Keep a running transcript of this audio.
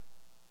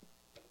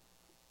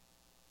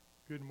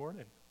Good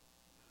morning.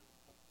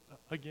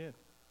 Again.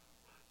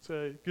 It's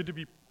good to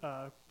be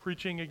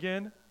preaching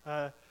again.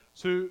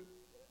 So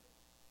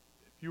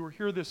if you were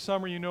here this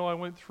summer, you know I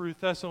went through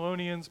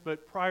Thessalonians,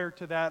 but prior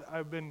to that,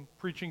 I've been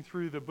preaching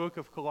through the book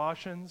of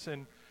Colossians.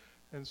 And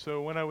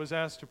so when I was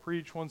asked to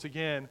preach once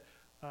again,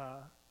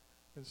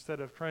 instead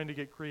of trying to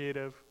get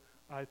creative,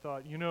 I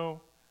thought, it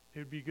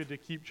would be good to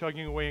keep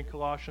chugging away in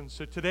Colossians.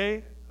 So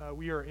today,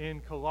 we are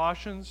in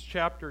Colossians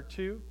chapter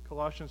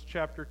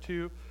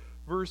 2,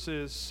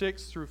 verses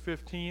 6 through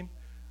 15.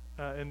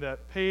 And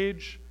that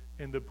page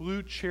in the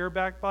blue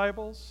chairback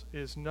Bibles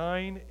is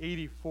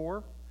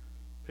 984,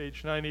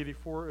 page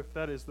 984, if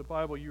that is the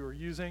Bible you are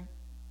using.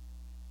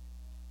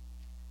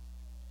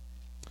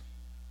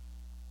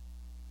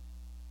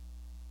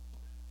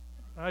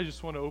 I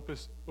just want to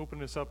open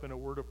this up in a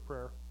word of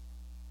prayer.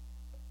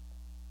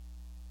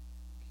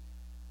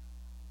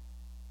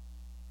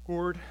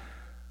 Lord,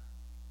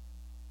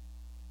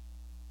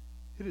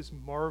 it is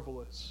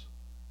marvelous.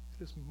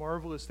 It is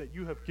marvelous that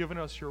you have given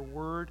us your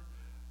word,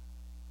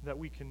 that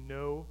we can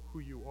know who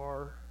you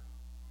are.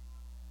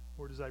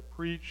 Lord, as I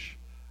preach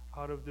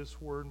out of this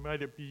word,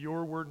 might it be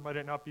your word, might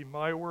it not be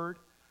my word,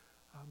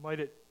 might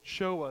it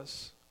show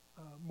us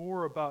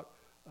more about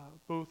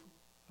both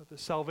the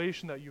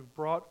salvation that you've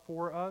brought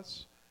for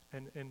us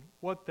and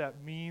what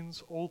that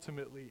means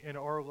ultimately in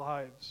our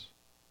lives.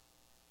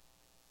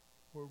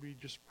 Lord, we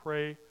just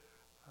pray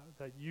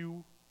that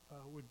you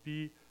would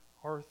be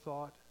our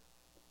thought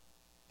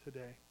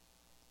today.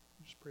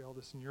 We just pray all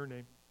this in your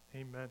name.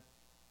 Amen.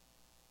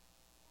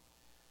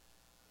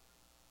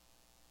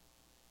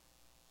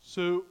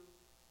 So,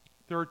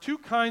 there are two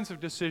kinds of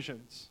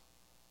decisions,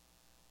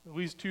 at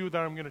least two that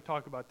I'm going to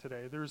talk about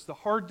today. There's the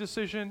hard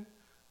decision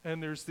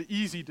and there's the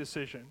easy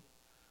decision.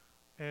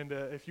 And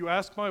if you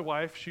ask my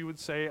wife, she would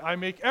say, I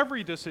make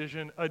every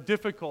decision a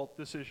difficult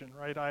decision,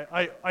 right?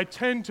 I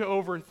tend to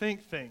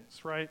overthink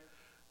things, right?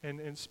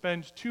 And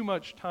spend too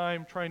much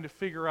time trying to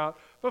figure out.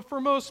 But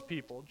for most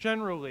people,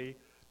 generally,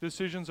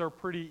 decisions are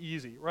pretty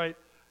easy, right?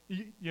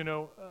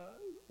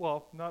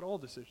 Well, not all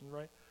decisions,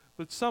 right?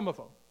 But some of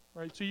them,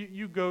 right? So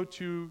you go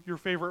to your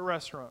favorite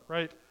restaurant,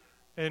 right?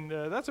 And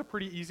that's a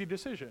pretty easy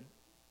decision,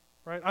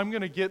 right? I'm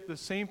going to get the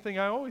same thing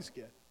I always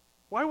get.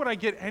 Why would I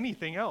get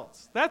anything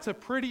else? That's a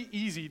pretty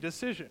easy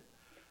decision.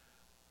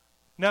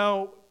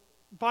 Now,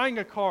 buying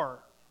a car,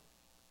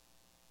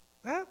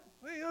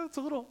 that's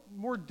a little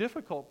more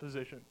difficult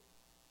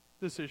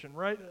decision,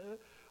 right?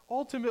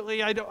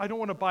 Ultimately, I don't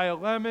want to buy a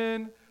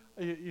lemon.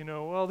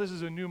 This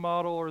is a new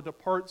model, or the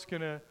parts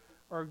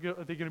are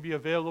they going to be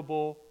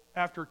available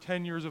after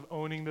 10 years of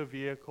owning the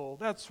vehicle?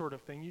 That sort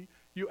of thing.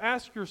 You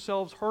ask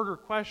yourselves harder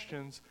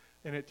questions,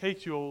 and it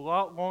takes you a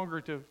lot longer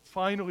to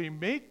finally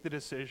make the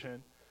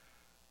decision.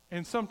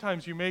 And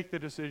sometimes you make the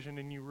decision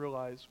and you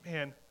realize,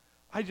 man,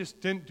 I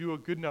just didn't do a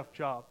good enough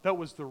job. That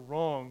was the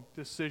wrong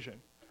decision.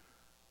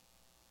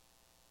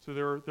 So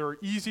there are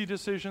easy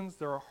decisions,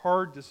 there are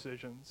hard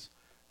decisions.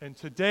 And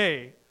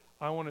today,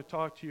 I want to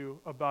talk to you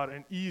about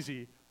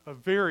a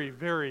very,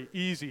 very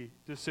easy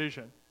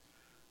decision.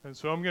 And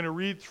so I'm going to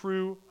read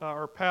through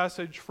our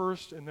passage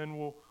first, and then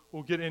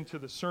we'll get into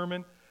the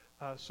sermon.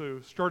 So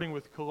starting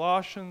with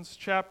Colossians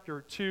chapter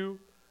 2,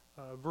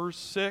 verse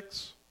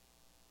 6.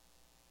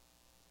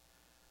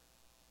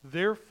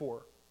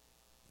 Therefore,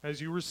 as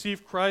you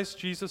receive Christ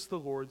Jesus the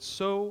Lord,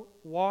 so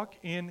walk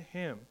in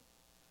him,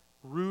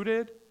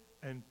 rooted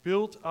and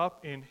built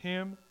up in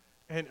him,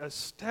 and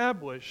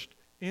established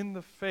in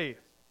the faith,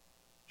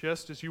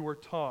 just as you were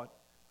taught,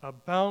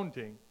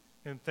 abounding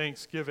in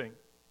thanksgiving.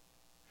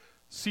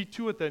 See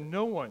to it that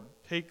no one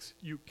takes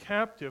you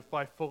captive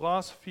by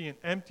philosophy and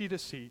empty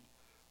deceit,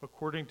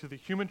 according to the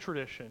human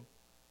tradition,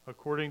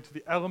 according to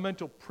the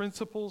elemental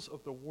principles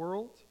of the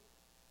world,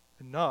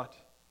 and not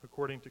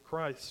according to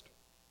Christ.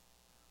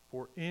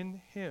 For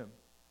in him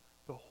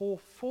the whole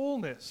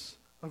fullness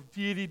of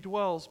deity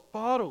dwells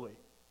bodily,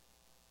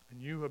 and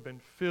you have been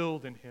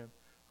filled in him,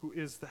 who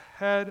is the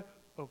head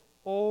of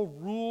all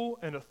rule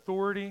and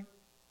authority.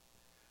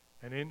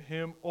 And in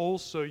him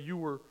also you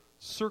were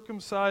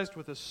circumcised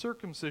with a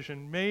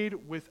circumcision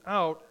made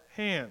without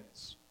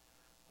hands,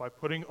 by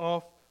putting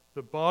off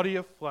the body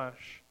of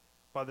flesh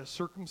by the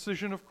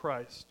circumcision of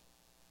Christ,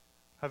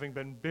 having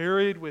been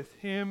buried with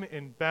him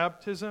in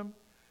baptism,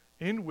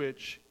 in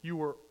which you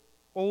were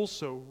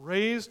also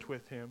raised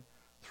with him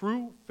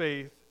through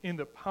faith in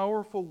the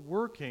powerful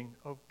working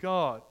of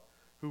God,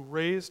 who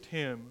raised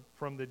him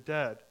from the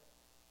dead.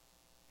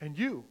 And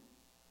you,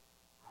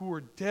 who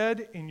were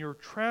dead in your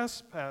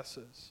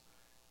trespasses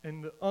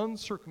and the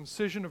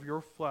uncircumcision of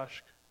your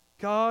flesh,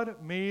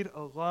 God made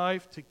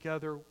alive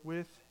together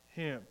with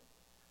him,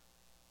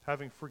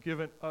 having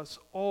forgiven us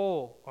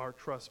all our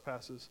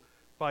trespasses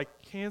by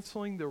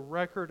canceling the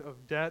record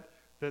of debt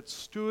that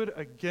stood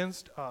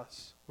against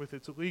us with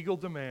its legal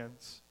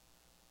demands.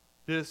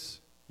 This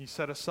he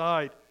set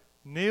aside,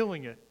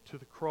 nailing it to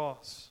the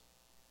cross.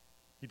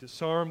 He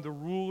disarmed the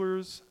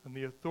rulers and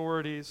the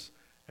authorities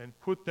and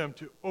put them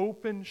to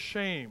open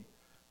shame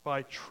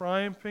by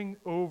triumphing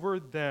over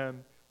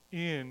them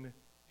in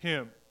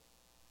him.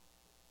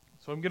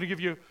 So I'm going to give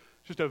you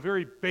just a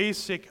very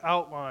basic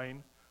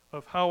outline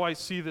of how I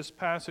see this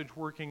passage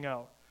working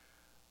out.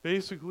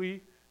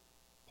 Basically,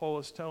 Paul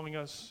is telling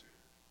us,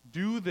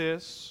 do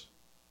this,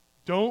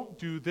 don't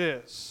do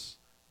this,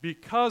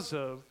 because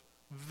of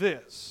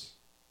this.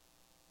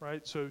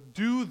 Right? So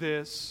do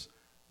this,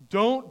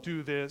 don't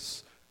do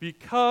this,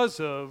 because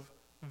of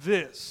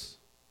this.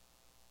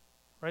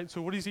 Right?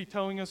 So what is he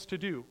telling us to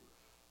do?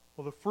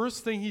 Well, the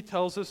first thing he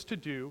tells us to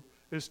do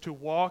is to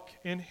walk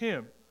in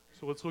him.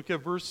 So let's look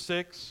at verse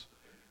 6.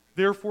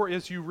 Therefore,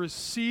 as you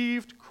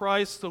received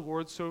Christ the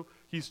Lord, so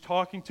he's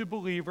talking to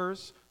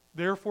believers.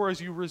 Therefore,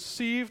 as you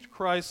received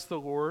Christ the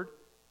Lord,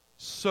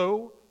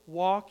 so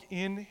walk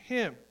in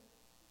him.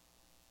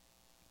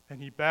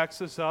 And he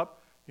backs us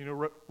up. You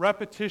know,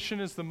 repetition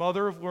is the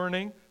mother of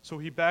learning, so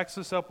he backs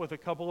us up with a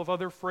couple of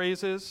other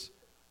phrases.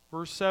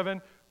 Verse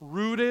 7,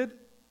 rooted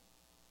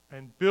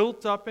and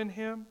built up in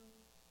him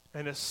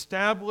and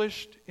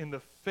established in the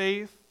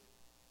faith.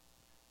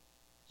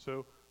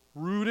 So,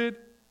 rooted,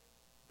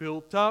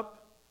 built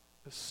up,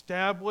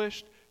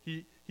 established.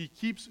 He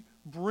keeps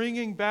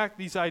bringing back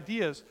these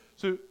ideas.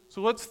 So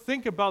let's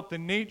think about the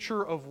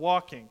nature of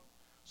walking.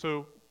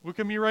 So look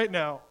at me right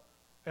now.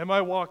 Am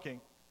I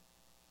walking?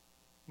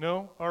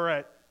 No? All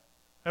right.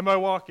 Am I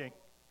walking?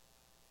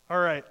 All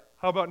right.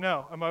 How about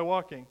now? Am I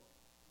walking?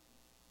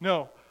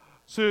 No.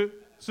 So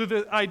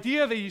the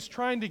idea that he's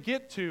trying to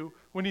get to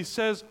when he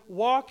says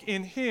walk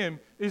in him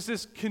is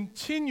this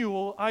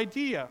continual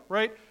idea,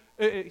 right?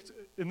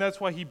 And that's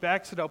why he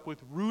backs it up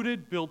with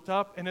rooted, built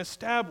up, and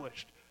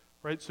established,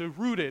 right? So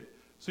rooted.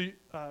 So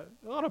a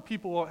lot of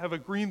people have a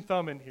green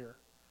thumb in here.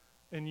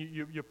 And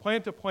you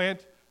plant a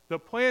plant. The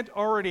plant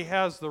already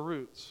has the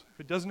roots.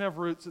 If it doesn't have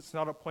roots, it's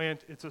not a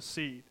plant, it's a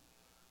seed.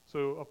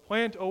 So a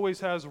plant always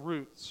has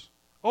roots.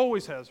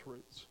 Always has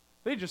roots.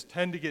 They just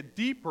tend to get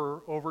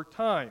deeper over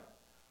time,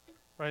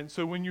 right? And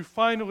so when you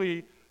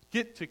finally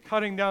get to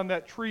cutting down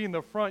that tree in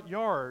the front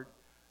yard,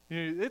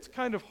 you know, it's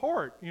kind of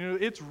hard. You know,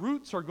 its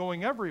roots are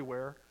going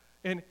everywhere.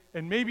 And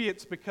maybe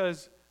it's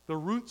because the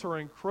roots are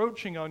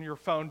encroaching on your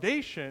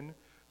foundation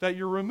that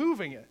you're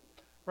removing it,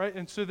 right?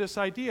 And so this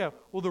idea,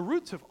 well, the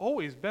roots have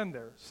always been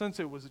there since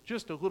it was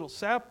just a little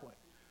sapling.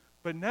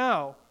 But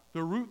now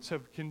the roots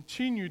have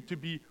continued to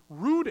be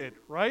rooted,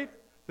 right?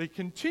 They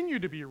continue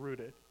to be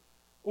rooted.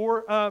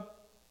 Or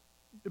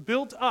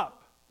built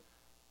up.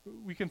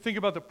 We can think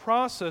about the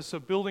process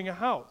of building a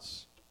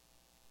house.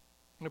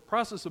 In the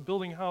process of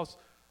building a house,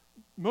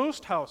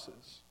 most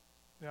houses,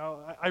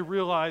 now I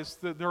realize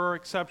that there are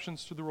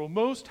exceptions to the rule.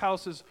 Most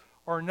houses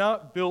are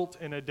not built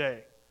in a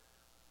day.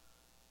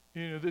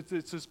 You know,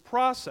 it's this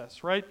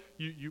process, right?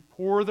 You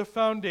pour the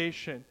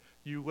foundation,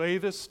 you lay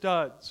the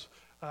studs,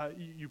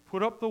 you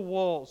put up the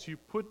walls, you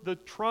put the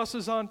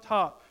trusses on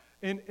top,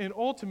 and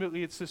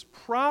ultimately it's this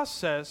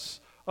process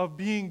of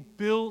being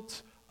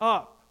built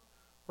up,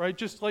 right?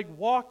 Just like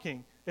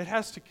walking, it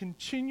has to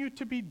continue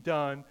to be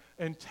done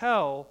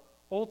until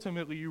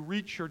ultimately you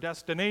reach your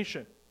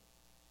destination.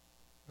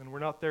 And we're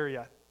not there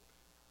yet.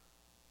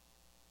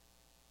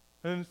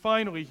 And then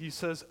finally, he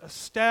says,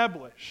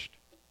 established.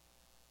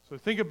 So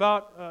think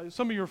about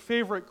some of your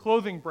favorite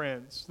clothing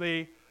brands.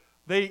 They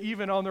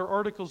even on their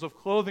articles of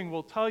clothing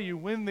will tell you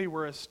when they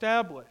were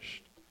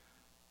established.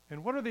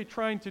 And what are they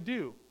trying to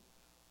do?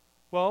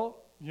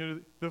 Well, you know,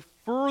 the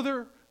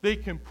further they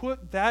can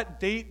put that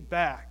date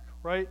back,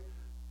 right?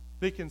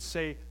 They can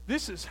say,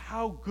 this is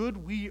how good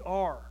we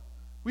are.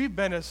 We've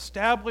been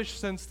established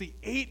since the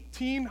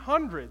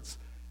 1800s,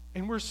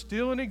 and we're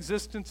still in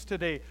existence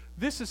today.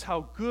 This is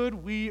how good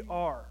we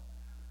are.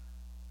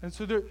 And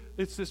so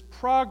it's this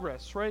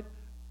progress, right?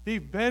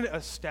 They've been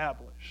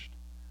established.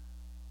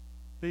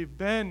 They've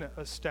been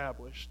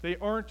established. They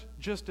aren't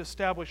just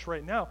established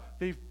right now.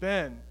 They've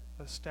been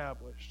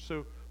established.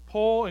 So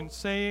Paul in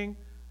saying,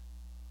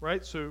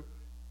 right, so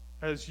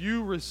as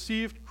you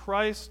received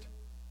Christ,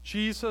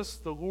 Jesus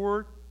the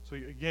Lord, so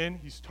again,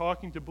 he's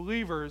talking to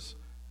believers,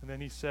 and then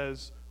he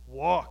says,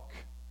 walk,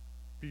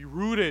 be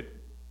rooted,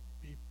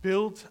 be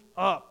built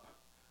up,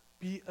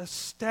 be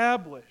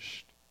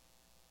established.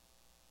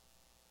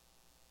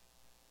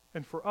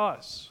 And for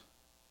us,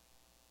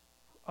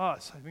 I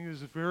think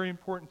this is very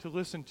important to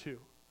listen to.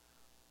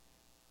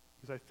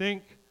 Because I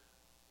think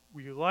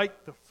we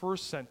like the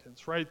first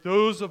sentence, right?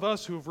 Those of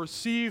us who have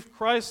received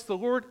Christ the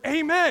Lord,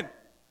 amen.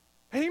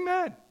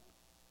 Amen.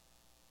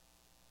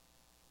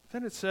 But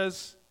then it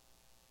says,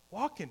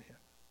 walk in him.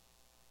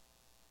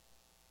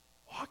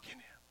 Walk in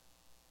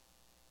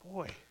him.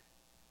 Boy.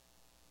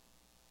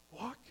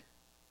 Walk.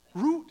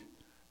 Root.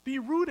 Be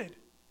rooted.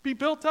 Be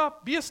built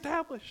up. Be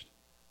established.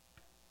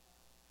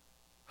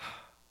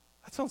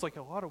 That sounds like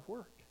a lot of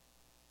work.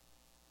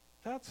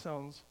 That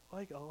sounds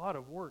like a lot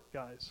of work,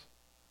 guys.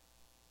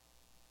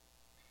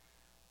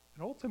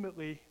 And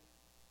ultimately,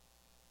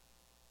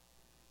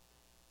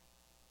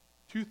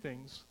 two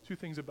things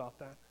about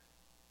that.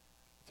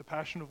 It's a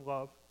passion of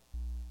love.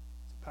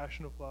 It's a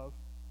passion of love.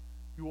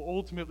 You will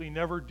ultimately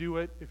never do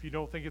it if you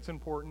don't think it's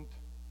important.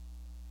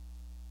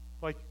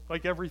 Like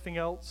everything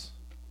else,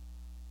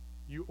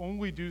 you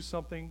only do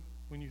something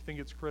when you think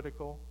it's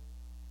critical.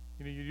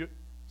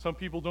 Some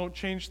people don't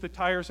change the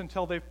tires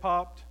until they've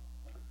popped.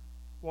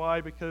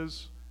 Why?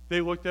 Because they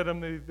looked at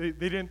them, they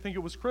didn't think it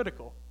was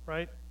critical,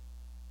 right?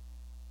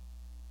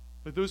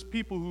 But those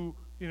people who,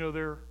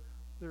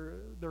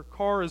 their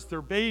car is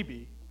their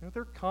baby,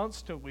 they're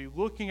constantly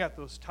looking at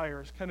those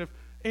tires, kind of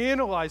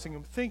analyzing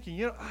them,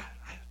 thinking,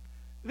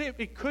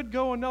 it could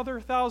go another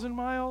 1,000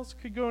 miles,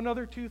 could go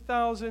another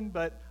 2,000,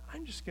 but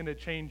I'm just going to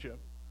change them,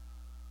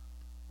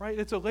 right?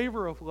 It's a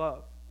labor of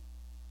love.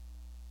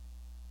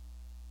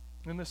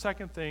 And the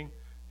second thing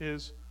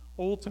is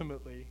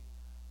ultimately,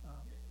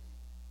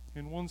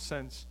 in one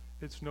sense,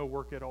 it's no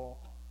work at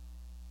all.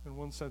 In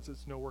one sense,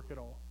 it's no work at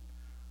all,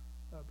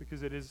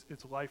 because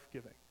it's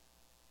life-giving.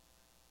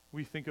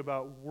 We think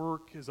about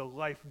work as a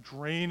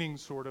life-draining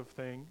sort of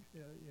thing.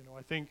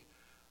 I think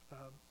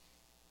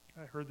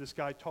I heard this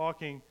guy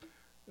talking,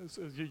 as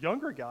a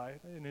younger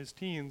guy in his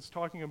teens,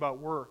 talking about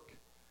work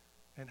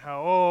and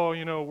how,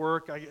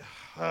 work,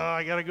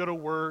 I got to go to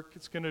work.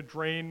 It's going to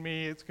drain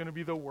me. It's going to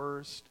be the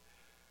worst.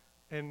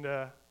 And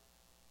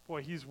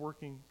boy, he's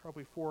working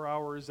probably 4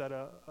 hours at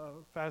a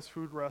fast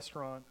food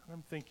restaurant.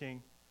 I'm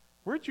thinking,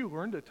 where'd you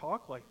learn to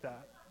talk like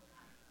that?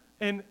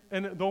 And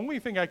the only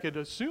thing I could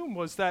assume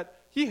was that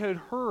he had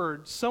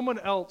heard someone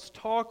else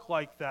talk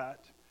like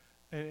that.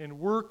 And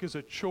work is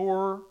a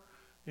chore,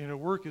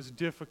 work is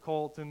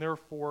difficult, and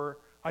therefore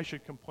I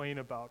should complain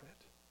about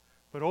it.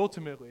 But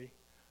ultimately,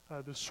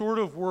 the sort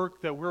of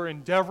work that we're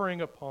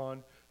endeavoring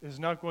upon is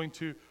not going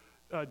to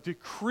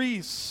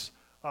decrease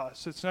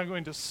us. It's not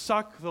going to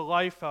suck the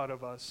life out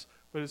of us,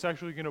 but it's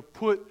actually going to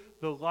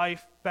put the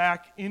life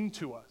back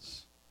into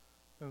us.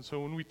 And so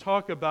when we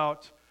talk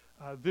about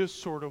this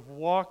sort of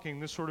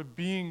walking, this sort of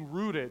being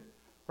rooted,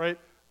 right?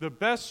 The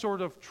best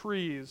sort of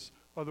trees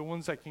are the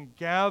ones that can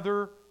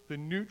gather the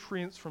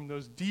nutrients from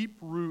those deep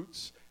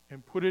roots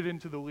and put it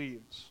into the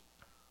leaves,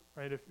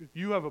 right? If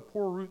you have a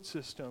poor root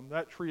system,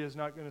 that tree is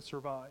not going to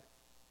survive.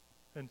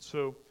 And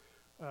so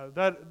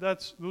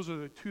those are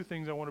the two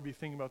things I want to be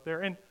thinking about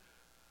there. And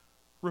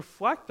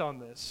reflect on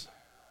this.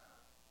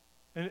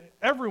 And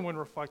everyone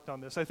reflect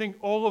on this. I think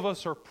all of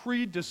us are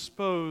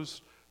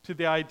predisposed to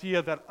the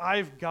idea that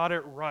I've got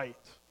it right.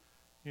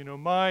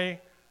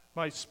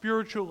 My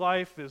spiritual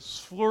life is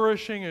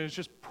flourishing and it's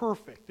just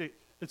perfect.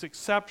 It's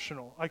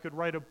exceptional. I could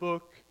write a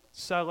book,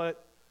 sell it.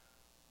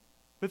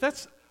 But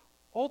that's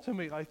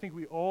ultimately, I think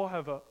we all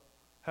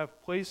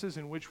have places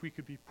in which we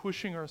could be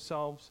pushing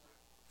ourselves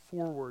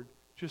forward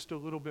just a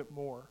little bit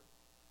more.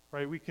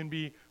 Right? We can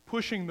be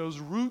pushing those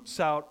roots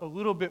out a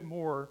little bit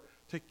more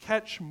to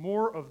catch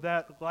more of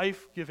that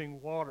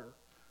life-giving water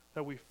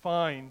that we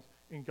find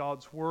in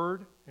God's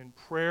Word, in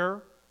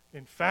prayer,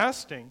 in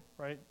fasting,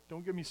 right?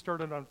 Don't get me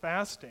started on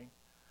fasting.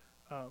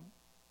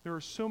 There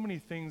are so many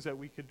things that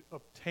we could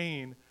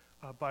obtain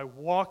by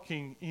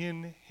walking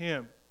in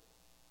Him.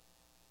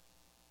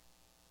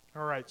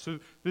 All right, so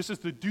this is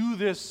the do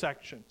this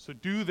section. So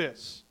do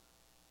this.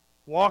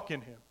 Walk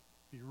in Him.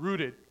 Be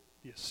rooted.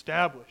 Be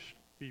established.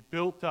 Be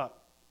built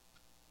up.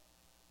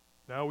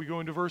 Now we go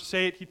into verse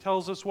 8. He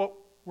tells us what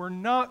we're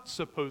not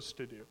supposed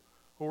to do.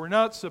 What we're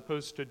not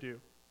supposed to do.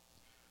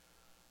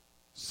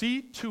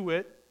 See to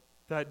it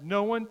that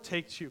no one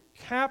takes you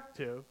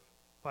captive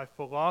by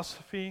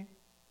philosophy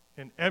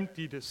and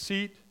empty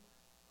deceit,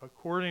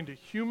 according to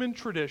human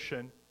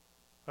tradition,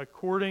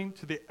 according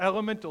to the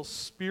elemental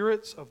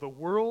spirits of the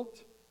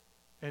world,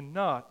 and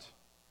not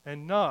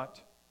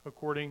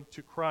according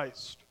to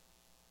Christ.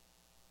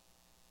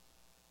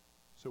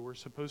 So we're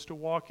supposed to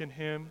walk in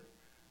Him,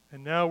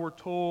 and now we're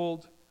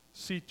told,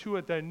 see to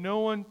it that no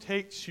one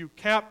takes you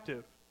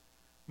captive.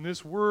 And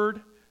this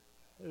word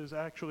is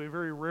actually a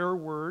very rare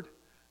word,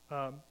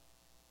 and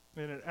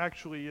it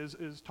actually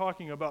is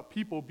talking about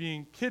people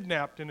being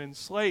kidnapped and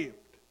enslaved.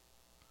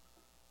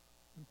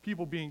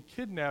 People being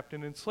kidnapped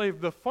and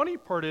enslaved. The funny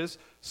part is,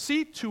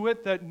 see to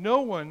it that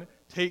no one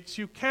takes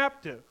you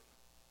captive.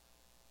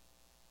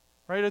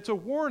 Right? It's a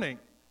warning.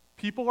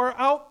 People are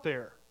out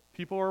there.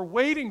 People are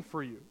waiting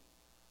for you.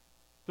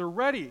 They're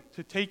ready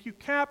to take you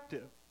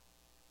captive.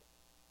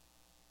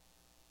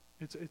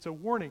 It's a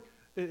warning.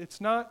 It's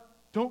not,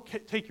 don't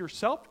take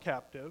yourself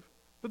captive,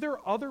 but there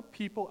are other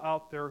people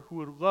out there who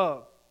would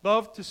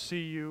love to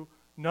see you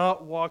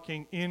not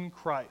walking in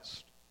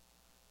Christ.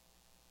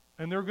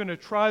 And they're going to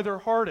try their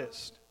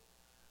hardest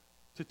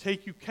to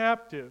take you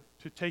captive,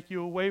 to take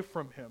you away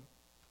from Him.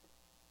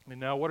 And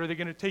now what are they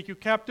going to take you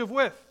captive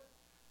with?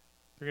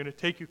 They're going to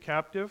take you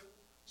captive,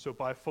 so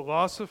by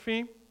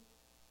philosophy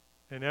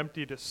and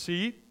empty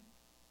deceit,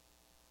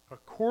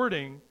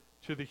 according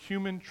to the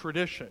human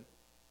tradition,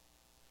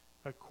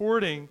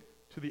 according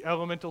to the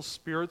elemental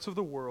spirits of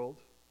the world,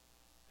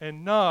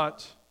 and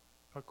not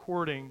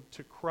according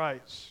to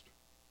Christ.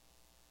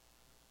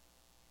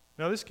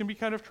 Now this can be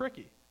kind of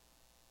tricky.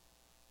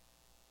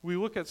 We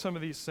look at some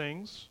of these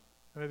things,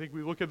 and I think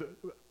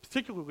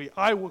particularly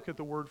I look at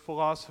the word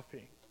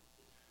philosophy,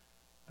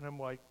 and I'm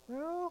like,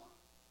 well,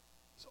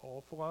 is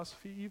all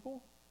philosophy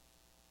evil?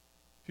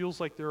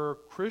 Feels like there are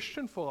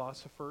Christian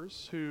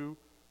philosophers who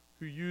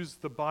who use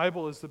the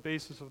Bible as the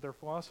basis of their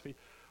philosophy.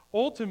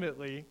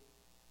 Ultimately,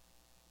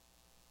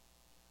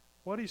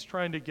 what he's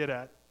trying to get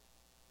at,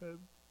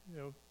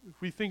 if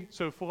we think,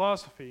 so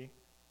philosophy,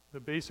 the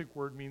basic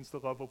word means the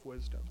love of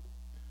wisdom.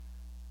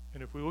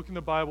 And if we look in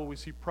the Bible, we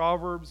see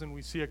Proverbs and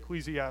we see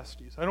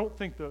Ecclesiastes. I don't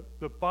think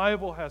the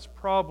Bible has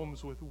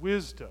problems with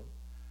wisdom.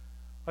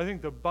 I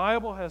think the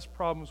Bible has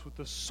problems with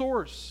the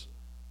source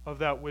of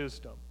that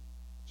wisdom.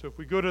 So if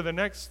we go to the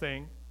next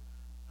thing,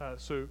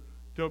 so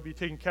don't be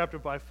taken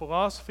captive by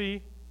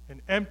philosophy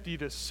and empty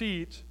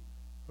deceit.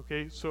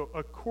 Okay, so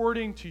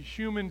according to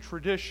human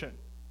tradition.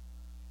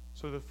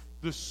 So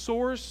the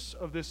source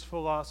of this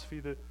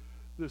philosophy,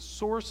 the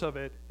source of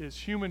it is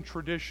human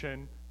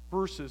tradition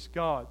versus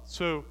God.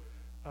 So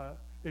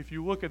if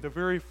you look at the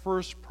very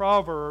first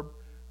proverb,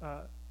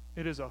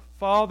 it is a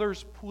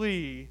father's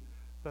plea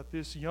that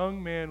this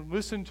young man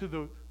listen to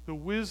the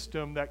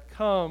wisdom that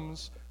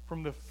comes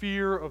from the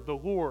fear of the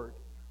Lord.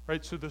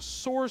 Right? So the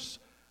source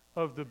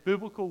of the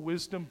biblical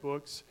wisdom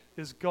books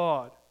is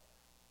God.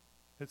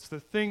 It's the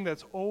thing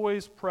that's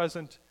always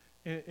present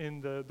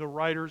in the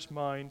writer's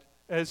mind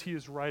as he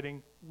is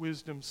writing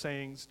wisdom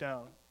sayings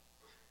down.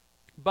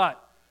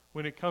 But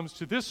when it comes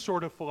to this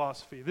sort of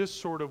philosophy, this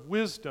sort of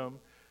wisdom,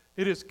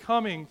 it is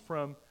coming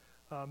from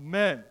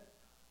men.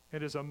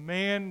 It is a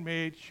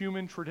man-made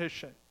human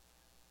tradition.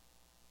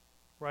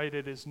 Right?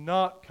 It is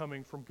not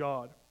coming from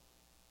God.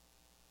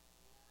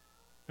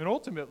 And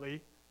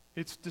ultimately,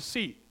 it's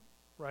deceit.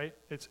 Right?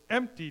 It's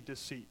empty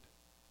deceit.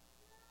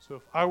 So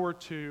if I were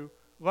to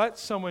let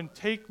someone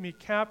take me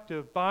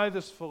captive by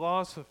this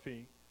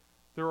philosophy,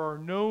 there are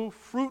no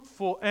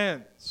fruitful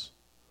ends.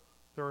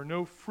 There are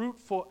no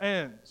fruitful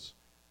ends.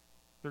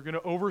 They're going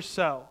to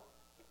oversell.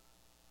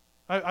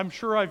 I'm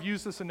sure I've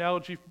used this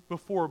analogy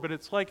before, but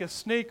it's like a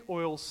snake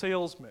oil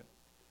salesman.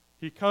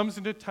 He comes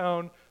into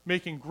town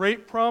making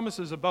great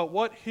promises about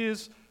what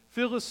his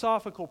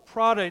philosophical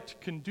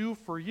product can do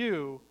for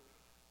you,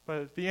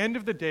 but at the end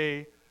of the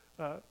day,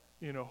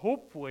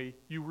 hopefully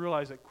you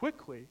realize it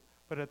quickly,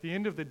 but at the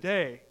end of the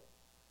day,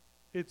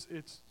 it's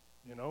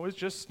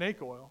just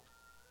snake oil.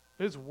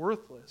 It's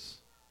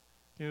worthless.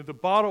 The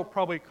bottle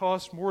probably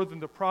costs more than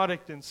the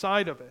product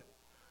inside of it.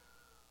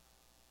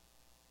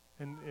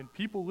 And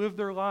people live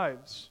their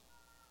lives.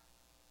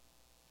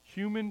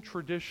 Human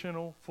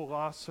traditional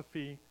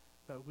philosophy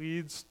that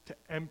leads to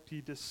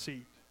empty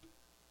deceit.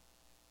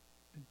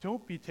 And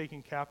don't be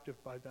taken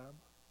captive by them.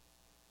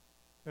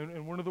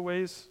 And one of the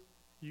ways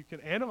you can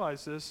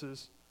analyze this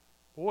is,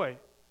 boy,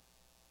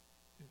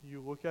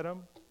 you look at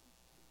them,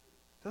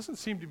 it doesn't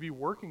seem to be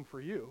working for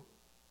you.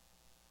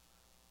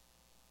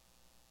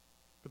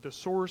 But the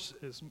source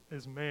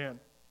is man.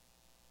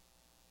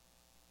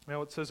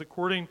 Now it says,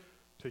 according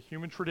to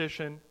human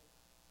tradition,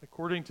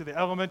 according to the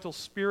elemental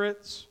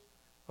spirits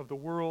of the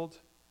world,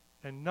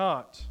 and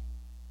not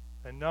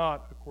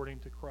according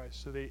to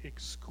Christ. So they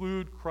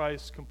exclude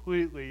Christ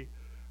completely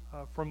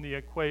from the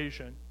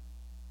equation.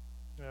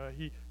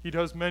 He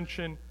does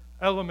mention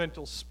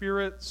elemental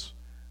spirits.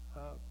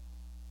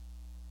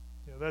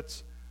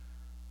 That's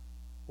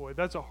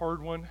a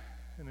hard one.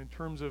 And in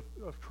terms of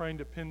trying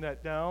to pin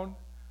that down,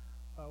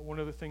 one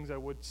of the things I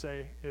would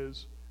say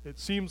is it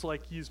seems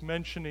like he's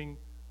mentioning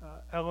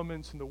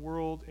elements in the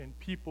world and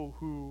people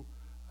who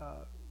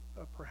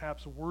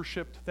perhaps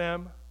worshipped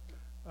them,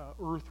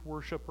 earth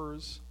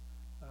worshipers,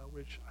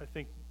 which I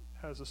think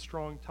has a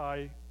strong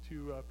tie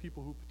to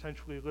people who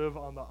potentially live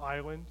on the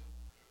island,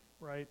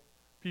 right?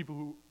 People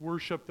who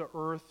worship the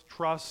earth,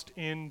 trust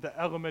in the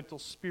elemental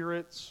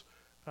spirits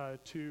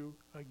to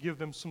give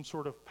them some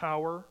sort of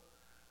power,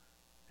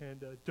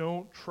 and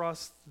don't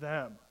trust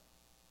them.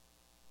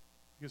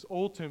 Because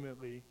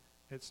ultimately,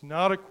 it's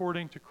not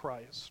according to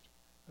Christ.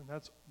 And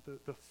that's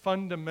the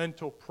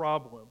fundamental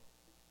problem.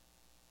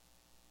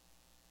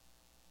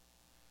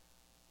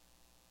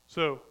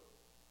 So,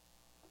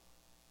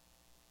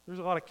 there's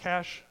a lot of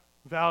cash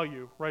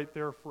value right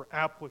there for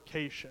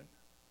application.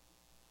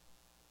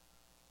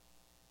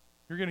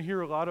 You're going to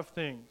hear a lot of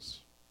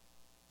things.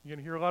 You're going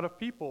to hear a lot of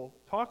people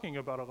talking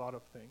about a lot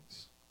of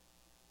things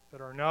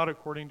that are not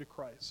according to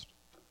Christ.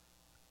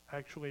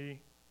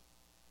 Actually,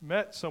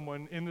 met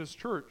someone in this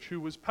church who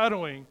was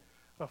peddling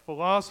a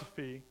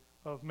philosophy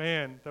of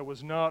man that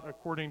was not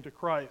according to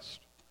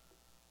Christ.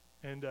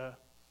 And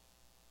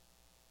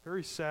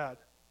very sad,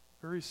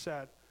 very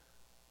sad.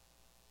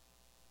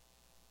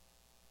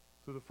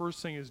 So the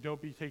first thing is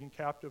don't be taken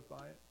captive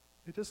by it.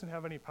 It doesn't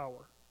have any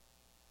power.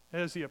 It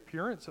has the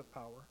appearance of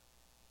power.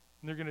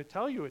 And they're going to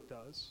tell you it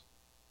does.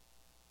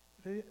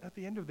 But at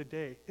the end of the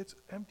day, it's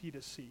empty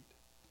deceit.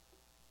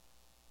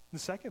 The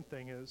second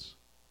thing is,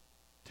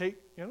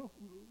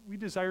 we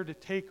desire to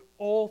take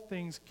all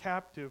things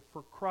captive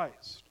for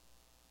Christ.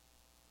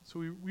 So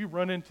we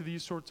run into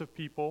these sorts of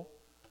people,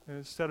 and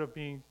instead of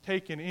being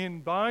taken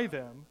in by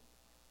them,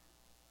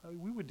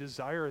 we would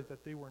desire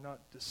that they were not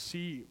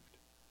deceived.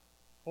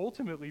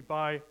 Ultimately,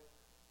 by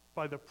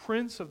the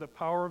prince of the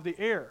power of the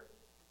air,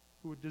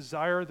 who would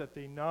desire that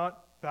they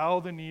not bow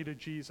the knee to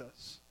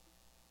Jesus.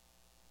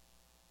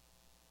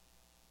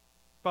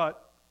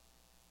 But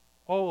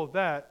all of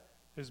that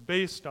is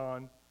based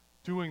on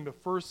doing the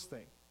first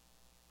thing.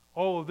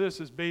 All of this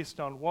is based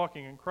on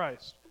walking in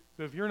Christ.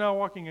 So if you're not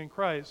walking in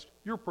Christ,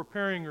 you're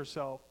preparing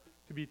yourself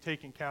to be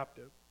taken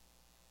captive.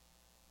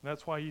 And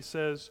that's why he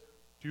says,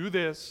 do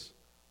this,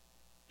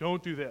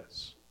 don't do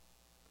this.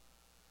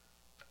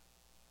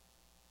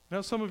 Now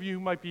some of you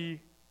might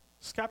be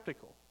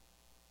skeptical,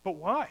 but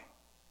why?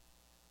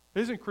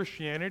 Isn't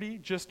Christianity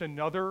just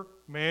another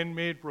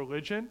man-made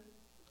religion?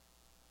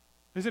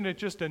 Isn't it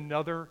just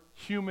another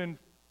human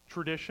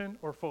tradition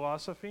or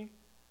philosophy?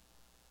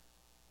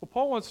 Well,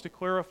 Paul wants to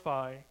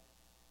clarify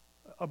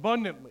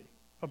abundantly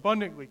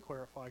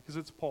clarify, because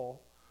it's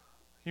Paul.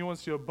 He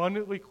wants to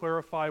abundantly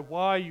clarify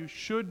why you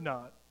should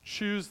not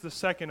choose the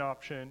second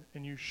option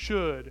and you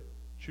should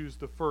choose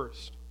the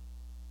first.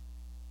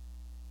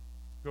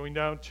 Going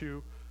down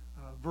to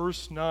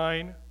verse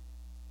 9,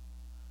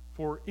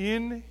 for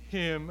in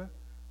him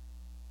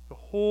the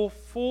whole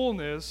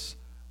fullness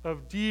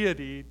of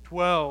deity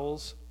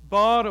dwells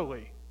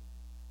bodily,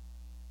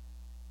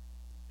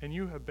 and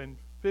you have been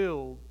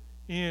filled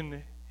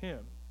in him.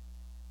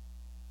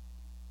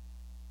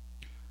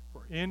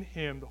 For in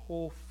him the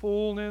whole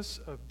fullness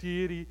of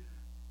deity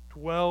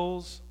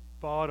dwells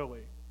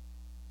bodily.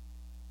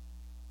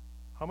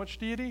 How much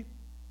deity?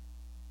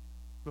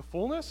 The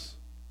fullness?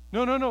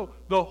 No.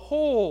 The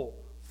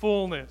whole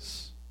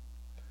fullness.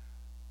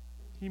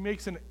 He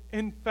makes an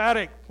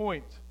emphatic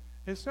point.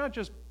 It's not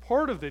just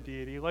part of the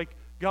deity, like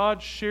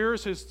God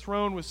shares his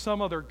throne with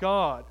some other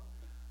God.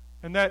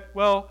 And that,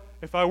 well,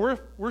 if I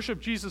worship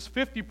Jesus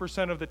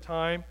 50% of the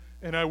time,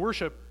 and I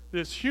worship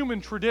this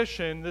human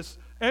tradition, this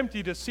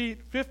empty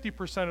deceit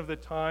 50% of the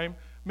time,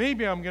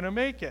 maybe I'm going to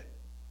make it.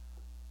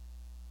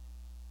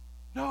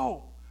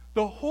 No.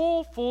 The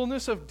whole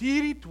fullness of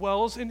deity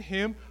dwells in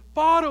him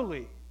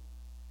bodily.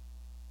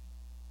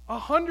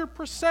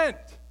 100%.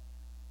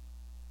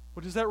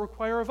 What does that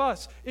require of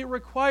us? It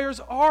requires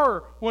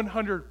our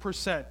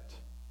 100%.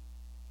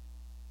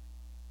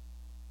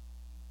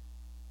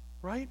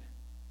 Right?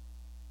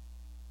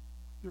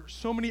 There are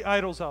so many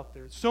idols out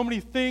there, so many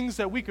things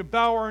that we could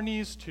bow our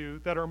knees to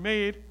that are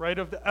made, right,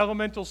 of the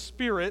elemental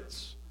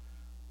spirits.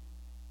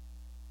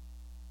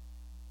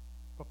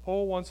 But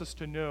Paul wants us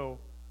to know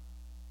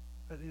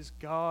that it is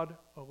God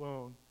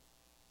alone.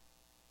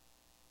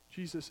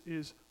 Jesus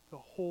is the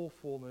whole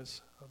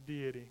fullness of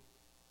deity.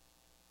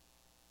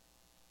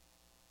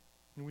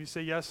 And we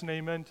say yes and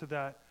amen to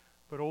that,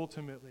 but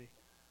ultimately,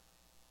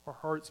 our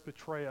hearts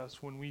betray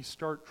us when we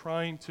start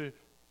trying to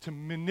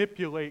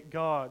manipulate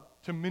God,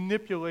 to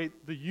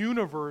manipulate the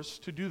universe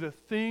to do the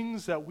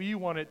things that we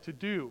want it to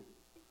do.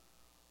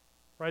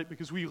 Right?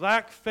 Because we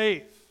lack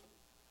faith.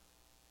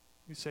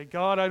 We say,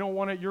 God, I don't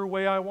want it your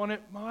way, I want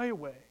it my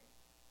way.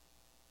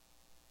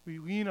 We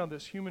lean on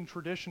this human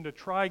tradition to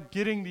try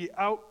getting the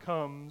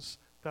outcomes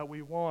that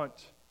we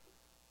want.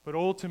 But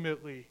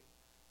ultimately,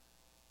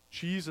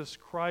 Jesus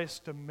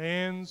Christ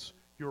demands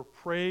your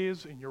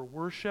praise and your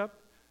worship,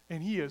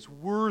 and he is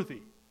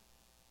worthy.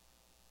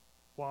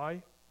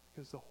 Why?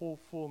 Because the whole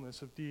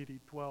fullness of deity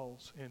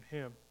dwells in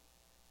him.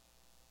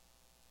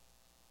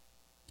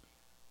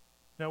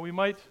 Now we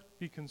might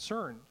be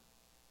concerned,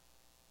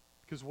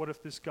 because what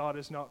if this God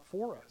is not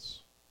for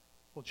us?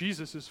 Well,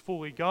 Jesus is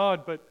fully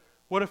God, but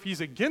what if he's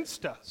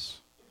against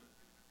us?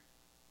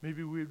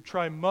 Maybe we would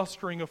try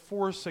mustering a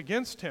force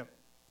against him.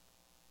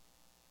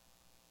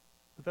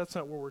 But that's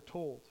not what we're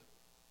told.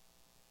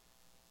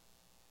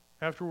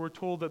 After we're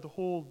told that the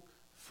whole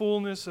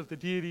fullness of the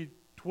deity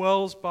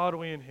dwells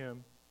bodily in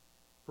him,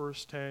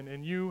 verse 10,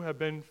 and you have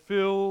been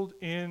filled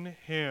in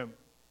him.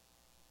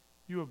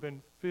 You have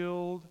been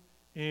filled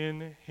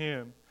in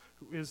him,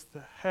 who is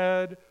the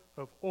head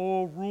of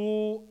all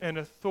rule and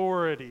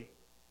authority.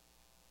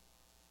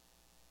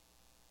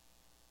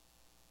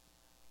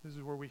 This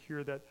is where we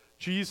hear that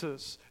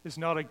Jesus is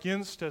not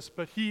against us,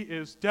 but he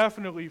is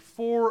definitely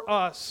for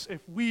us.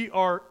 If we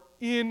are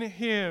in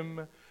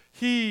him,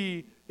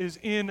 he is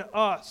in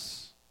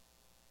us.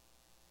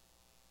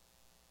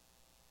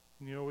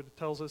 And you know what it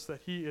tells us?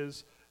 That he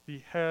is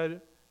the head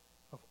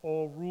of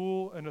all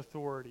rule and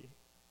authority.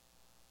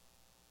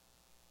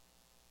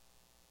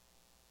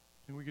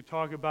 And we could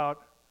talk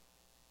about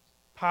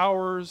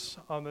powers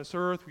on this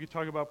earth. We could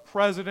talk about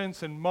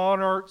presidents and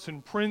monarchs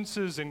and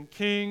princes and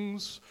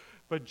kings.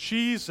 But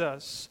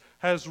Jesus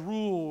has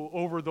rule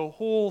over the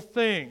whole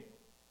thing.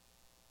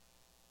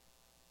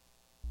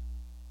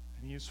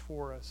 And he is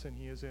for us and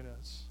he is in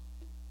us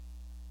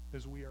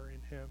as we are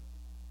in him.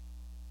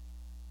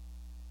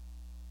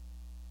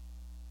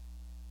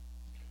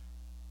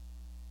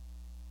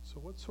 So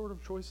what sort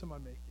of choice am I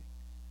making?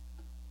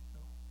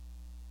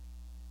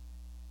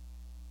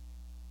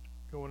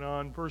 Going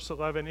on, verse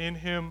 11, in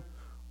him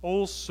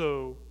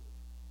also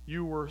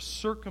you were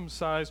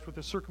circumcised with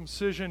a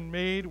circumcision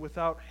made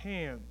without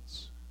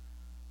hands,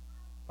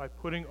 by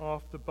putting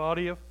off the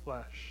body of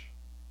flesh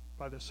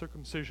by the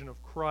circumcision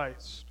of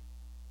Christ,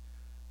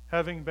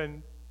 having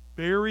been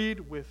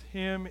buried with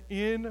him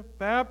in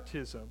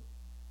baptism,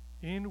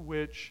 in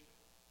which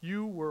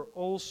you were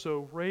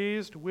also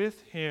raised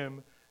with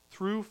him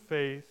through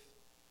faith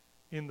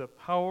in the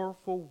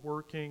powerful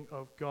working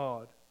of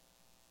God,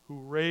 who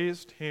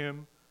raised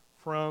him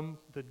from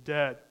the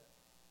dead.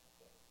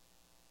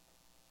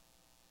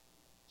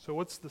 So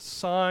what's the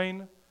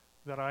sign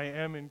that I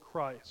am in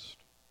Christ?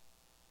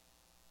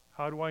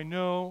 How do I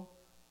know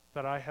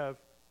that I have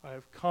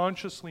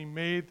consciously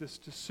made this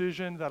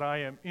decision that I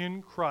am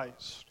in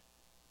Christ?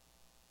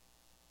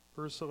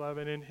 Verse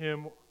 11, in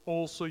him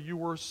also you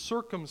were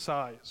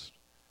circumcised.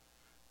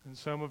 And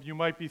some of you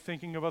might be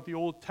thinking about the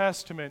Old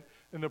Testament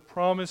and the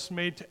promise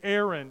made to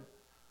Aaron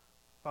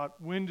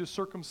about when to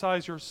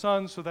circumcise your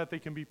sons so that they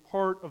can be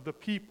part of the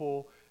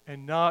people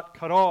and not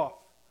cut off.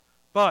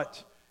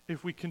 But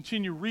if we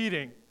continue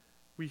reading,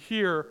 we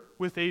hear,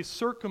 with a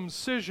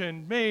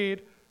circumcision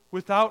made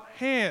without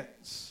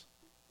hands.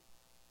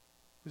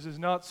 This is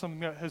not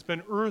something that has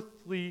been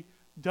earthly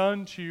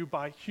done to you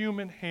by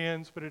human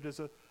hands, but it is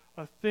a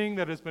thing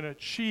that has been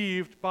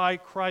achieved by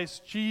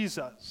Christ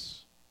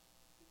Jesus.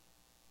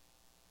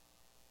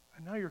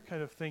 And now you're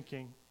kind of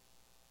thinking,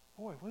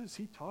 boy, what is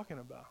he talking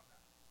about?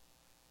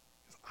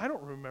 I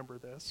don't remember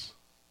this.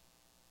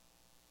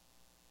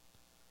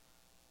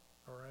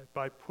 All right,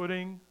 by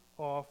putting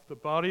off the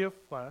body of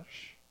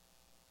flesh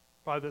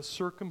by the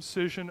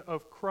circumcision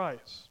of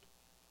Christ.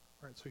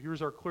 All right, so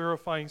here's our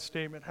clarifying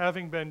statement.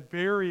 Having been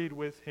buried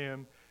with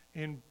him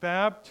in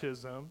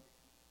baptism,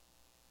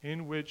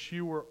 in which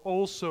you were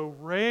also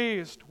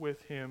raised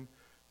with him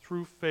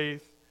through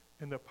faith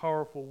in the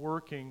powerful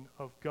working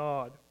of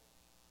God.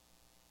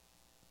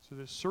 So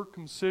this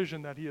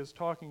circumcision that he is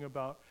talking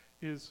about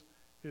is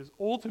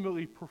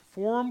ultimately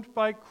performed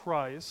by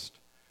Christ,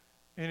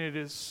 and it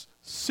is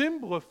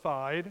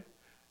simplified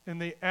in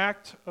the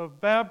act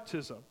of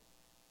baptism.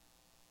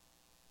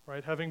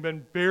 Right? Having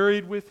been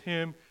buried with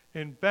him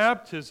in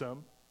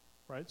baptism,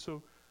 right?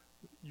 So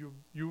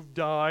you've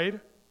died,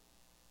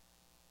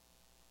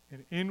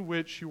 and in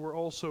which you were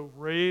also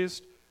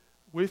raised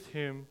with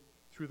him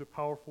through the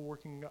powerful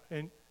working,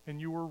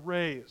 and you were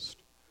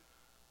raised.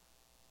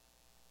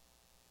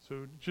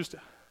 So just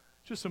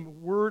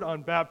some word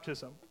on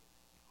baptism.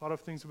 A lot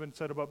of things have been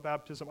said about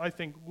baptism. I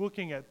think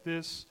looking at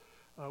this,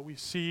 we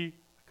see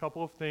a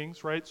couple of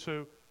things, right?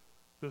 So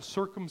the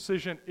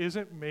circumcision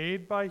isn't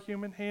made by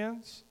human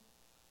hands,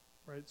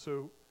 right?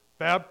 So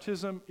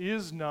baptism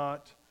is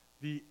not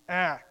the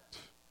act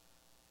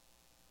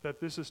that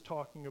this is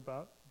talking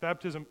about.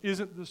 Baptism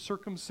isn't the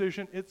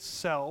circumcision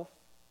itself,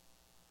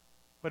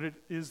 but it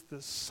is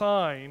the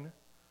sign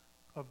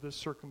of the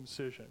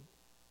circumcision.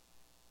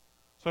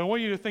 So I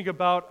want you to think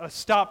about a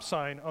stop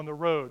sign on the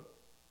road,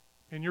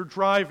 and you're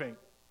driving,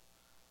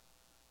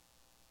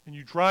 and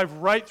you drive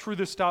right through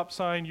the stop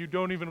sign, you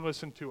don't even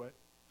listen to it.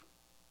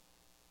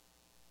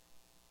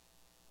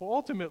 Well,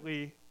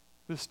 ultimately,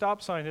 the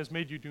stop sign has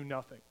made you do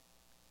nothing.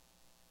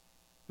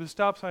 The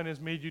stop sign has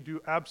made you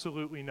do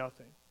absolutely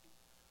nothing.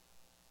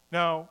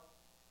 Now,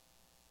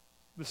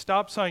 the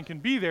stop sign can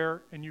be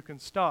there, and you can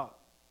stop.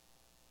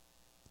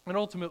 And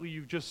ultimately,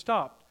 you've just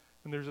stopped,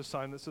 and there's a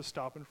sign that says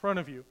stop in front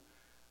of you.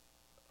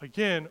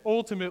 Again,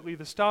 ultimately,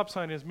 the stop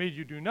sign has made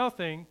you do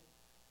nothing,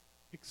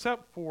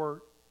 except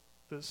for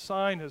the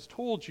sign has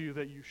told you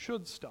that you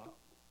should stop.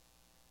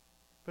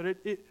 But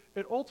it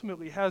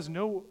ultimately has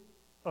no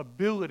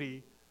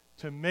ability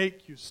to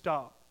make you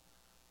stop.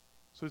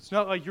 So it's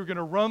not like you're going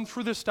to run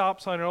through the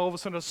stop sign and all of a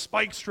sudden a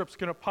spike strip's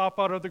going to pop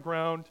out of the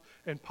ground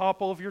and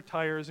pop all of your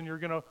tires and you're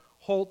going to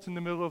halt in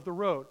the middle of the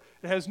road.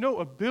 It has no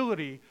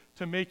ability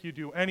to make you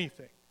do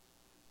anything.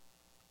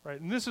 Right?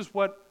 And this is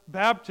what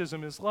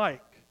baptism is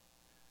like.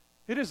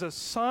 It is a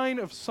sign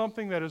of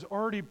something that has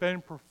already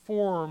been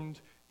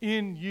performed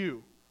in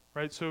you.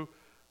 Right? So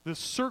the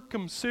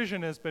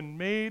circumcision has been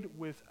made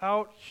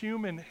without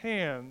human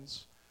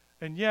hands,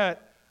 and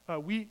yet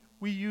we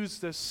use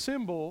this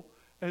symbol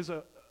as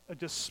a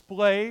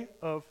display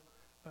of,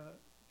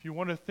 if you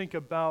want to think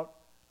about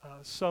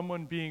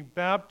someone being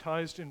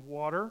baptized in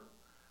water,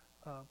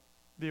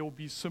 they will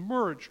be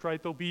submerged,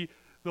 right?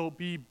 They'll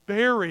be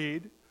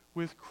buried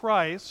with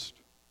Christ,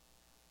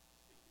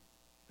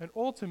 and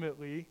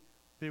ultimately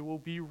they will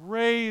be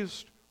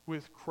raised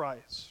with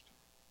Christ.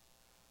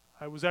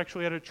 I was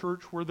actually at a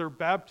church where their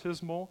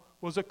baptismal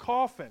was a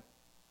coffin.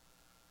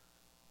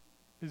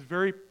 It's a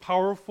very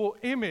powerful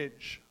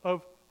image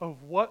of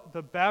what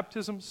the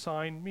baptism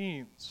sign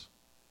means.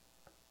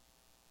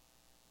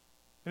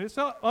 And it's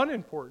not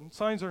unimportant.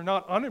 Signs are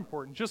not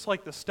unimportant. Just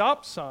like the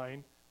stop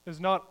sign is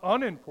not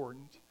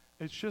unimportant.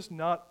 It's just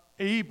not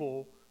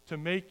able to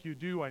make you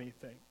do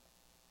anything.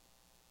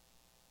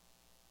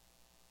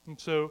 And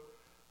so,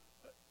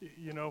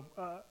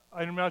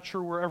 I'm not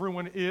sure where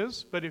everyone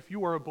is, but if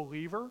you are a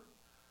believer,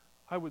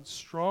 I would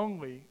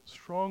strongly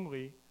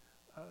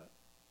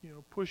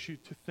push you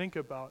to think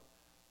about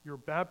your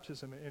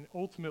baptism and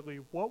ultimately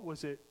what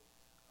was it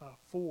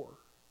for,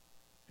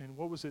 and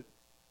what was it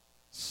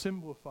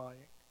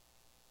simplifying?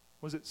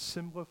 Was it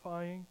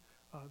simplifying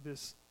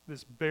this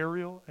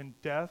burial and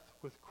death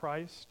with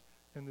Christ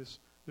and this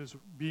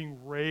being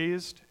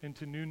raised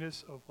into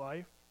newness of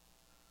life?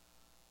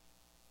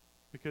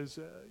 Because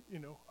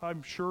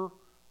I'm sure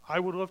I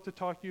would love to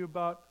talk to you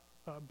about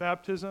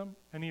baptism.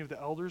 Any of the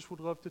elders would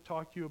love to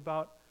talk to you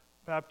about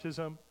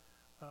baptism.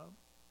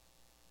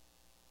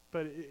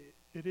 But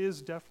it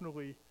is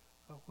definitely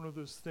one of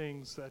those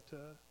things that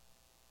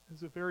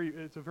it's a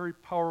very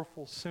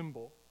powerful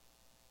symbol.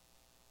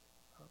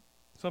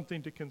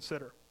 Something to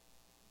consider.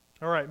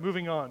 All right,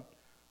 moving on.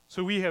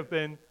 So we have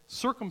been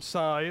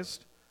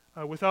circumcised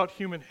without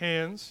human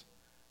hands,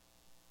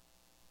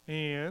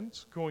 and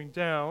going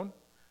down,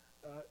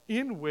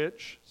 in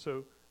which,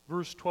 so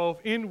verse 12,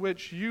 in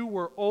which you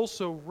were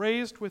also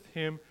raised with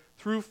him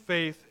through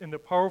faith in the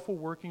powerful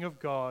working of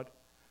God,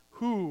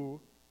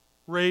 who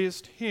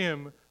raised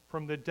him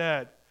from the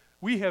dead.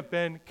 We have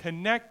been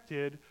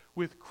connected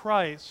with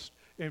Christ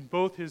in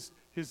both his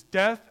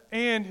death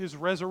and his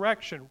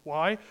resurrection.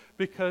 Why?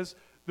 Because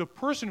the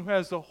person who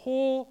has the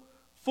whole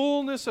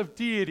fullness of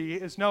deity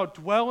is now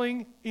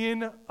dwelling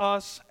in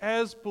us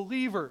as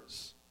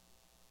believers.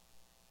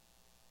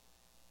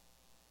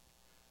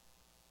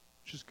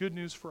 Which is good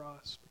news for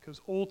us,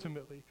 because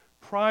ultimately,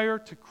 prior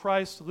to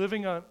Christ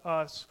living on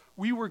us,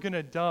 we were going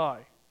to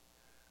die,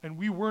 and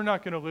we were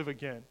not going to live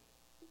again.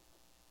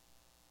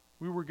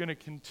 We were going to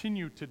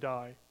continue to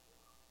die.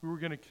 We were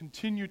going to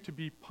continue to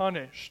be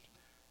punished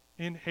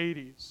in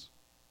Hades.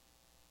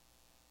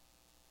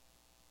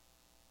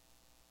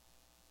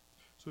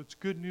 So it's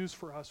good news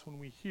for us when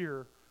we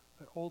hear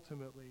that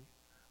ultimately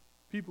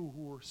people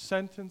who were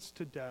sentenced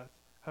to death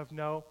have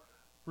now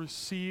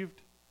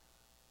received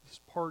this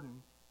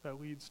pardon that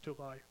leads to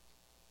life.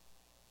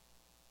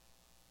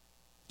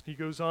 He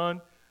goes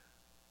on,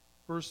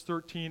 verse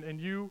 13, and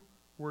you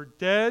were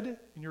dead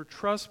in your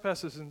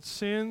trespasses and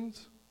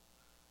sins,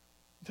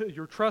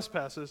 your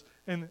trespasses,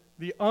 and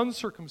the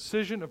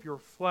uncircumcision of your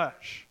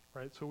flesh.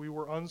 Right? So we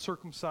were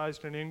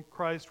uncircumcised, and in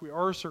Christ we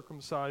are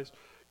circumcised.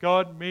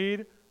 God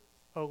made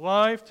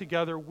alive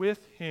together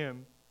with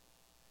him,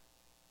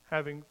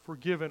 having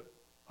forgiven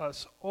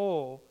us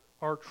all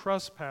our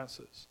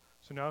trespasses.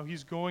 So now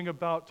he's going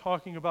about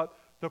talking about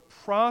the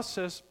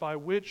process by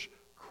which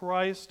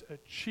Christ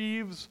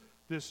achieves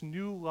this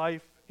new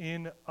life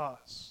in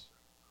us.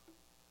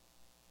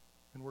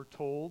 And we're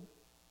told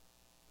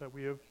that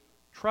we have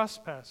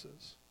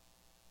trespasses.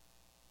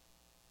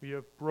 We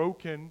have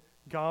broken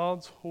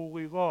God's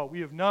holy law.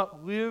 We have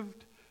not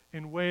lived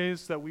in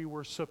ways that we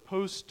were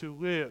supposed to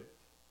live.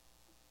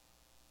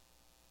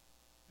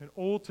 And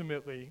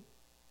ultimately,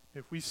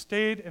 if we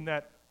stayed in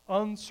that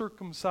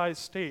uncircumcised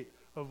state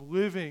of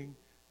living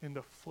in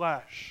the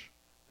flesh,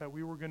 that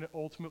we were going to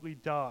ultimately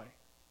die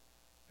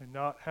and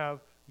not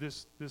have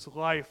this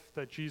life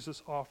that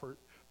Jesus offered.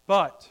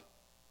 But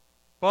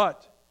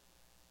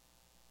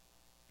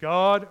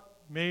God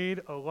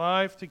made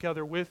alive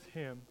together with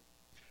him,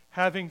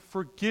 having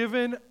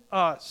forgiven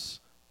us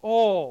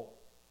all,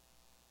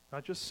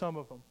 not just some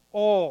of them,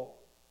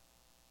 all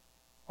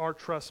our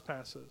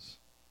trespasses.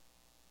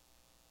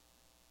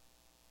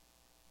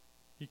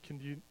 He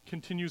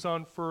continues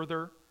on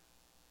further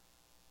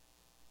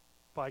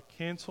by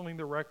canceling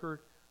the record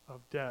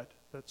of debt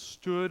that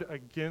stood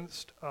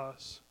against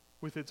us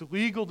with its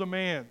legal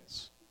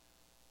demands.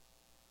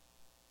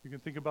 You can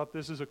think about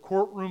this as a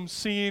courtroom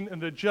scene,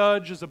 and the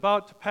judge is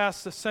about to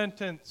pass the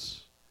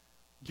sentence.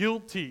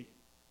 Guilty.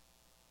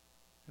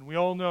 And we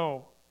all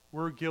know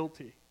we're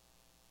guilty.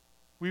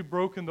 We've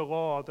broken the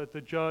law that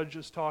the judge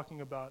is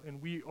talking about,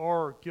 and we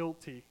are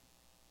guilty.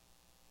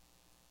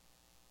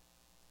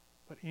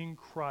 But in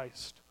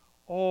Christ,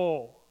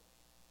 all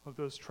of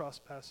those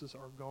trespasses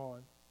are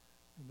gone.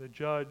 And the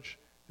judge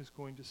is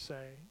going to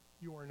say,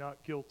 you are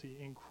not guilty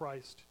in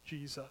Christ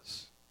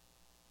Jesus.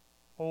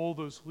 All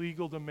those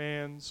legal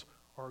demands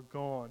are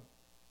gone.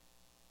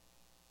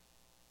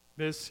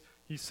 This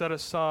he set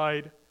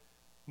aside,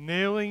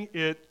 nailing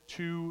it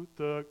to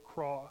the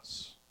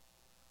cross.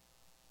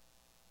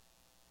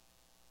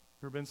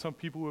 There have been some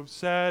people who have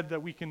said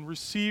that we can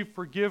receive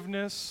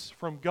forgiveness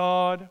from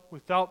God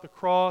without the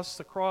cross.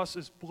 The cross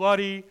is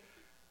bloody.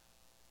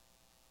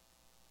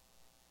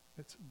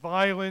 It's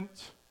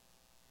violent.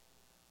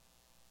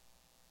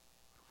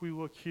 If we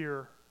look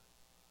here,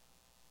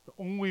 the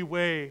only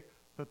way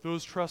that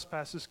those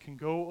trespasses can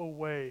go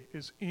away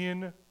is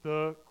in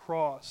the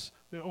cross.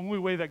 The only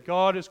way that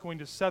God is going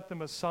to set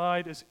them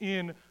aside is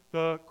in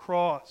the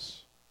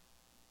cross.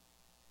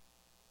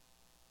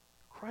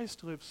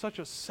 Christ lived such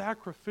a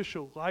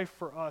sacrificial life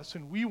for us,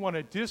 and we want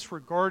to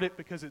disregard it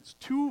because it's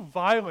too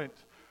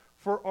violent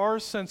for our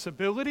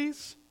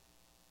sensibilities?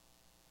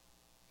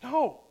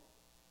 No.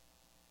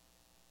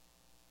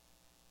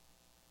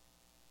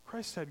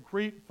 Christ had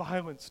great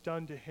violence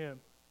done to him.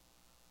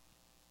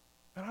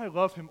 And I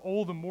love him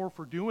all the more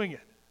for doing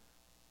it.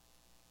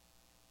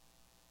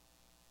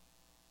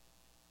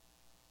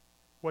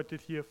 What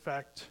did he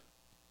effect?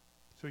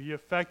 So he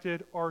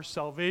effected our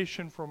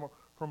salvation from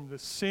the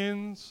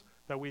sins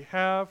that we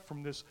have,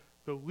 from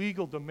the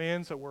legal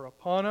demands that were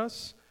upon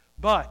us.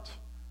 But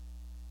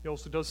he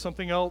also does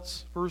something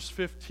else. Verse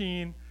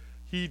 15,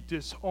 he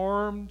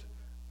disarmed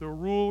the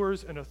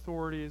rulers and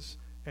authorities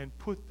and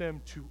put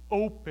them to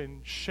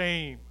open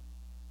shame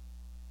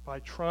by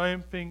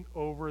triumphing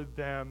over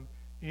them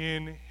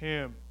in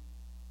him.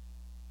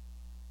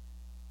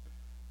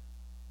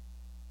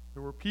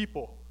 There were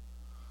people,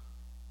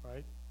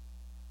 right?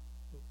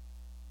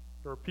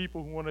 There are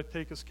people who want to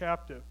take us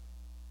captive.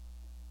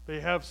 They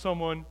have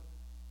someone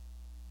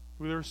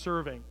who they're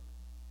serving.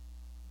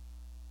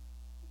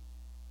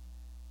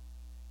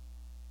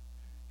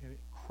 And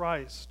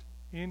Christ,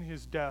 in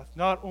his death,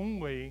 not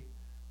only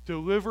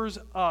delivers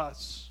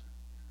us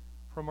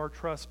from our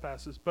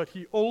trespasses, but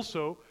he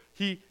also,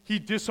 he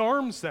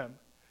disarms them.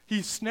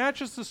 He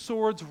snatches the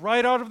swords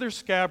right out of their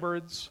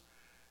scabbards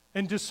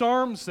and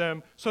disarms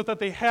them so that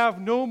they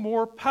have no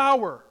more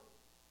power.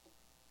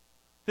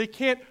 They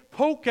can't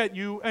poke at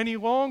you any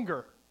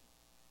longer.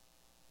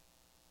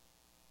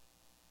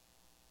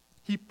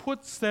 He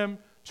puts them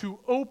to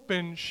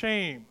open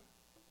shame.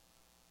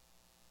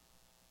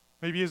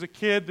 Maybe as a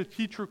kid, the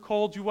teacher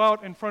called you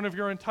out in front of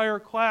your entire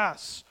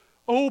class.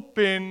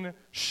 Open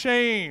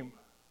shame.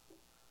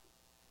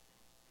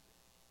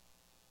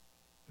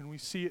 And we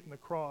see it in the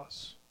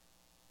cross.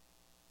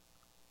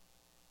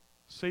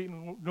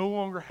 Satan no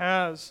longer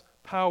has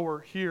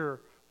power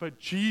here, but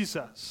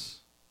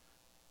Jesus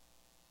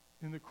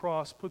in the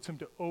cross puts him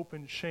to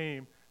open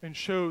shame and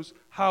shows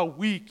how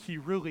weak he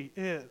really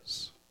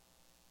is,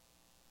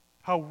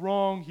 how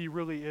wrong he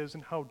really is,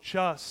 and how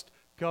just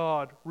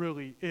God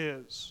really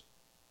is.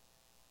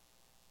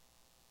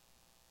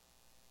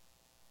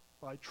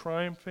 By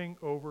triumphing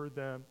over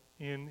them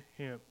in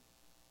him.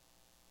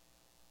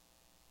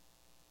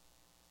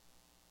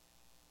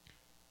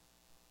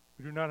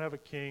 We do not have a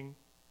king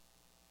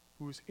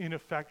who is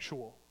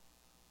ineffectual.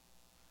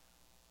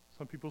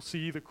 Some people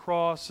see the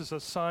cross as a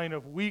sign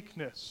of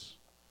weakness,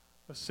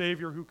 a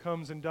Savior who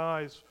comes and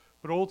dies.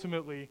 But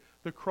ultimately,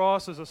 the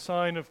cross is a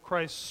sign of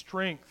Christ's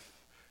strength.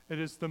 It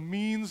is the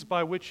means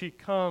by which he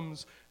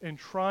comes and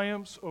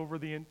triumphs over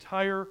the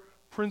entire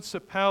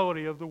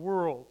principality of the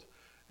world.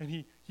 And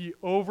he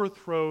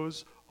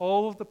overthrows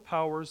all of the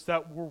powers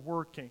that were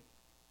working.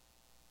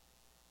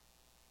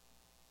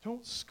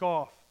 Don't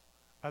scoff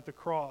at the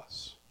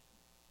cross,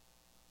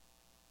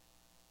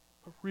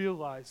 but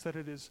realize that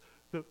it is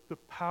the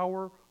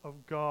power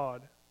of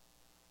God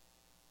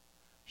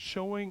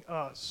showing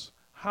us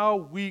how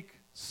weak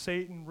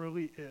Satan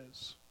really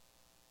is.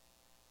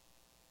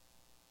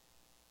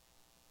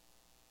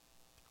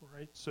 All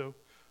right, so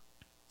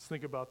let's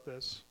think about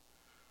this.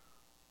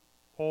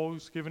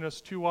 Paul's given us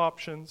two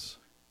options.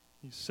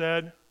 He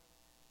said,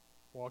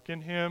 walk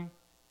in him.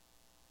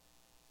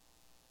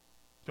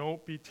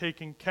 Don't be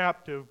taken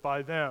captive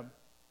by them.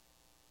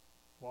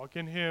 Walk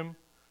in him.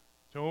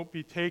 Don't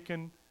be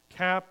taken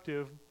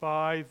captive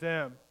by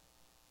them.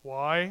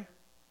 Why?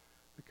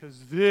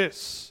 Because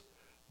this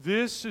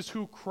is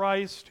who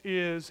Christ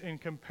is in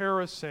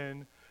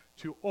comparison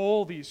to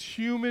all these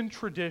human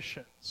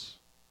traditions.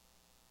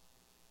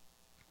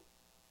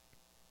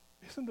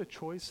 Isn't the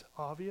choice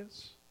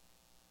obvious?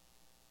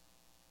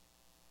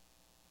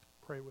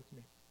 Pray with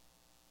me.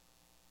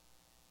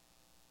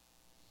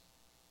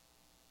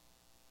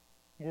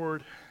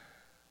 Lord,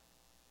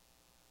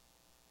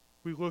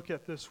 we look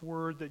at this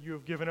word that you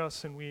have given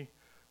us, and we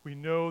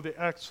know the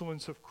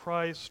excellence of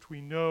Christ. We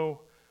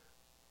know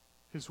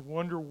his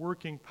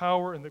wonder-working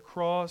power in the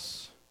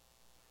cross.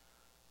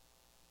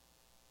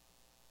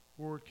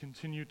 Lord,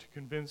 continue to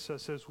convince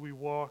us as we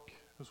walk,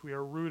 as we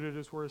are rooted,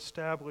 as we're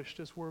established,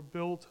 as we're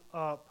built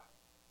up.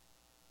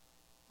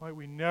 Might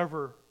we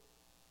never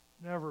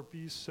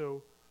be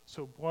so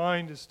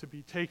blind as to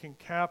be taken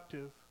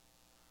captive.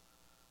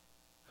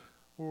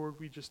 Lord,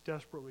 we just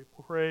desperately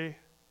pray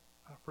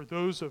for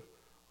those of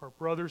our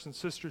brothers and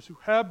sisters who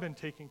have been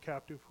taken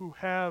captive, who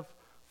have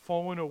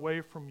fallen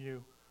away from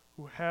you,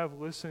 who have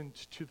listened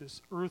to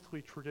this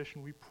earthly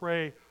tradition. We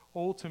pray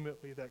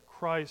ultimately that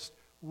Christ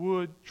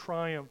would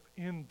triumph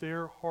in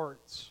their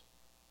hearts.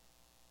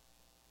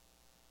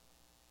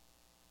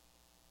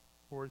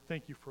 Lord,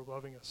 thank you for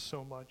loving us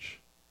so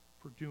much,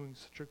 for doing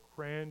such a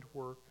grand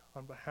work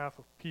on behalf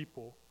of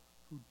people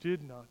who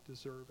did not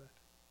deserve it.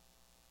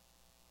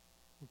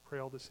 We pray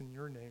all this in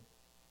your name.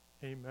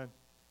 Amen.